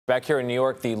Back here in New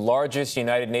York, the largest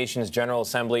United Nations General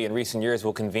Assembly in recent years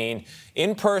will convene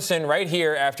in person right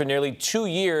here after nearly 2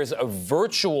 years of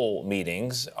virtual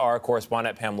meetings. Our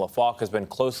correspondent, Pamela Falk, has been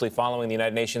closely following the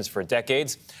United Nations for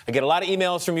decades. I get a lot of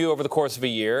emails from you over the course of a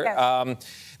year. Yes.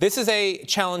 This is a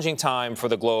challenging time for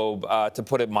the globe, to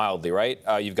put it mildly, right?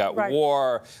 You've got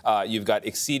war, you've got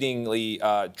exceedingly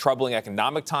troubling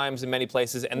economic times in many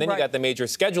places, and then you got the major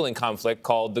scheduling conflict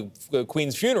called the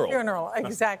Queen's funeral.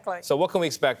 Exactly. So what can we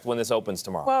expect when this opens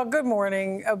tomorrow? Well, good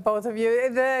morning, both of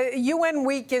you. The UN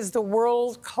Week is the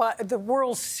World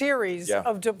Series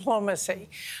of diplomacy.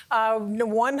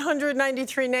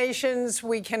 193 nations.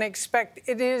 We can expect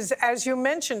it is, as you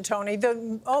mentioned, Tony,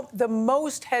 the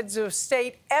most heads of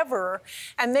state ever,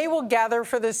 and they will gather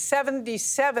for the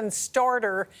 77th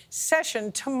starter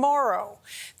session tomorrow.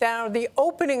 Now, the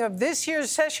opening of this year's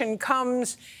session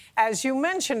comes, as you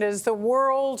mentioned, as the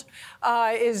world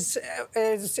is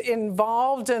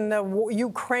involved in the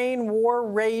Ukraine war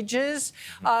rages,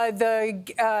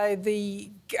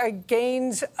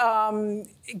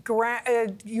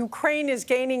 Ukraine is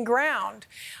gaining ground.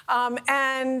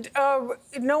 And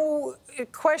no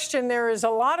question, there is a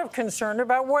lot of concern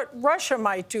about what Russia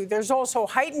might do. There's also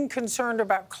heightened concern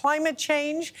about climate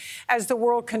change as the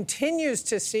world continues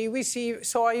to see. We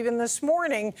saw even this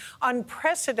morning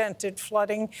unprecedented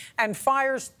flooding and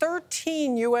fires.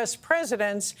 13 U.S.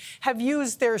 presidents have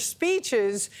used their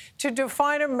speeches to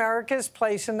define America's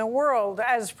place in the world,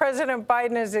 as President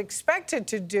Biden is expected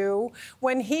to do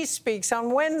when he speaks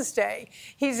on Wednesday.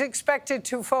 He's expected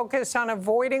to focus on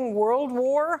avoiding world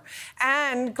war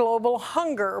and global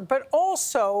hunger, but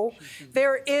also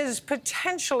there is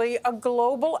potentially a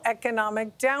global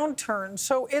economic downturn.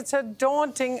 So it's a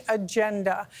daunting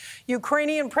agenda.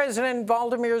 Ukrainian President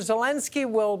Volodymyr Zelensky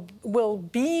will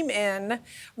beam in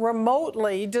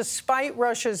remotely despite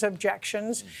Russia's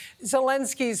objections.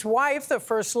 Zelensky's wife, the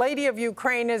First Lady of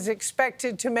Ukraine, is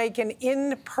expected to make an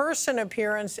in-person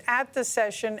appearance at the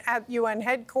session at UN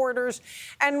headquarters.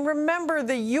 And remember,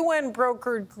 the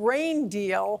UN-brokered grain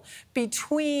deal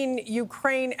between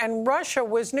Ukraine and Russia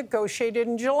was negotiated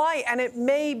in July, and it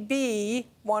may be,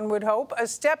 one would hope, a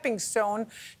stepping stone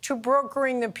to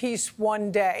brokering the peace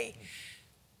one day.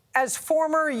 As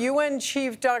former UN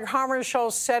Chief Dag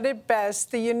Hammarskjöld said it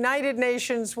best, the United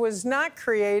Nations was not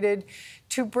created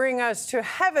to bring us to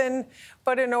heaven,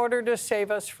 but in order to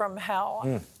save us from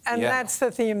hell. And that's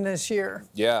the theme this year.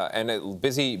 Yeah, and a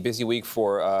busy week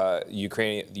for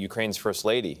Ukraine's First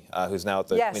Lady, who's now at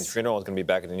the Queen's funeral, is going to be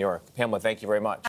back in New York. Pamela, thank you very much.